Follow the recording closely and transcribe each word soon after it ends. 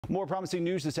More promising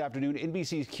news this afternoon.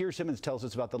 NBC's Keir Simmons tells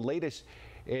us about the latest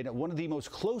in one of the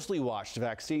most closely watched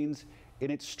vaccines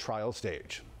in its trial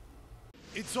stage.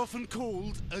 It's often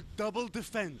called a double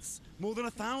defence. More than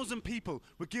 1,000 people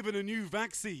were given a new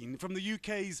vaccine from the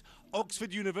UK's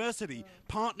Oxford University,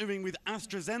 partnering with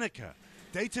AstraZeneca.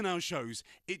 Data now shows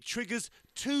it triggers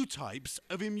two types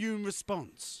of immune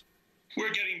response. We're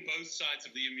getting both sides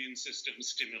of the immune system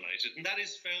stimulated, and that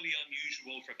is fairly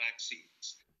unusual for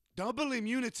vaccines. Double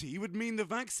immunity would mean the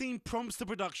vaccine prompts the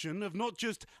production of not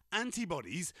just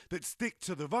antibodies that stick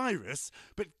to the virus,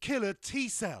 but killer T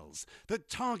cells that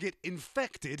target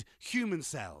infected human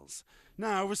cells.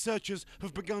 Now, researchers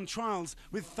have begun trials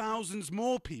with thousands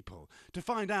more people to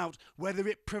find out whether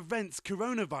it prevents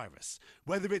coronavirus,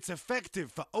 whether it's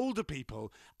effective for older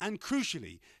people, and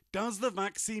crucially, does the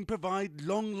vaccine provide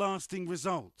long-lasting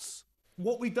results?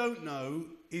 What we don't know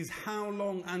is how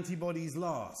long antibodies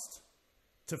last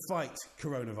to fight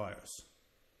coronavirus.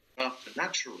 After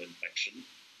natural infection,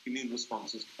 immune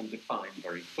responses can decline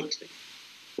very quickly.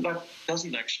 But that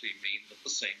doesn't actually mean that the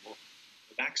same will happen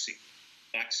with the vaccine.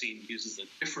 The vaccine uses a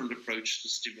different approach to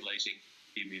stimulating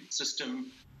the immune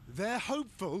system. They're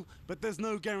hopeful, but there's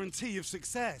no guarantee of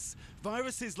success.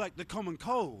 Viruses like the common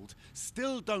cold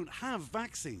still don't have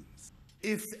vaccines.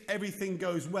 If everything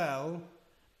goes well,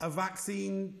 a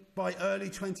vaccine by early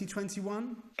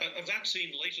 2021? A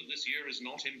vaccine later this year is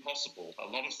not impossible. A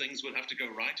lot of things would have to go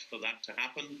right for that to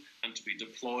happen and to be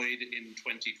deployed in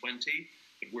 2020,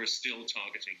 but we're still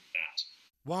targeting that.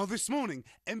 While this morning,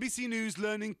 NBC News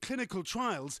learning clinical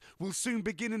trials will soon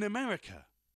begin in America.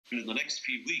 In the next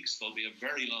few weeks, there'll be a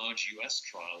very large US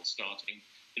trial starting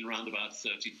in around about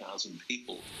 30,000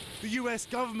 people. The US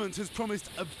government has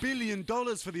promised $1 billion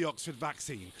for the Oxford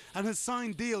vaccine and has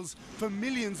signed deals for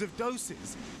millions of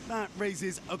doses. That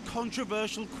raises a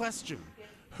controversial question.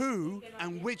 Who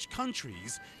and which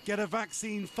countries get a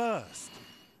vaccine first?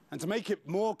 And to make it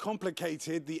more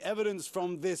complicated, the evidence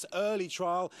from this early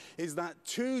trial is that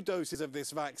 2 doses of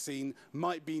this vaccine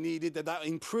might be needed, that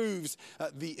improves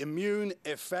the immune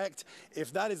effect.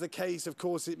 If that is the case, of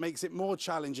course, it makes it more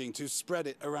challenging to spread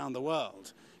it around the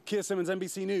world. Keir Simmons,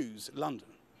 NBC News, London.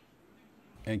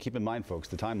 And keep in mind, folks,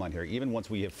 the timeline here, even once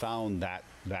we have found that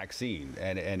vaccine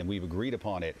and we've agreed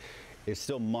upon it, it's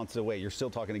still months away. You're still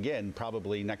talking, again,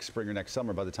 probably next spring or next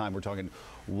summer by the time we're talking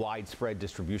widespread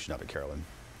distribution of it, Carolyn.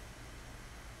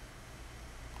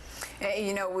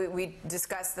 You know, we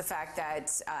discussed the fact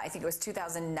that I think it was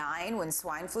 2009 when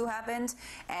swine flu happened,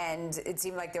 and it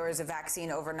seemed like there was a vaccine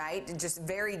overnight. Just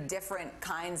very different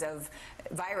kinds of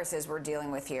viruses we're dealing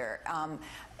with here.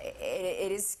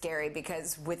 It is scary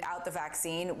because without the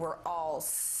vaccine, we're all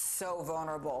so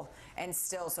vulnerable and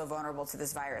still so vulnerable to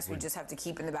this virus. We just have to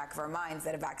keep in the back of our minds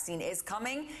that a vaccine is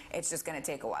coming. It's just going to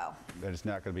take a while. That it's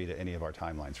not going to be to any of our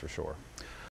timelines for sure.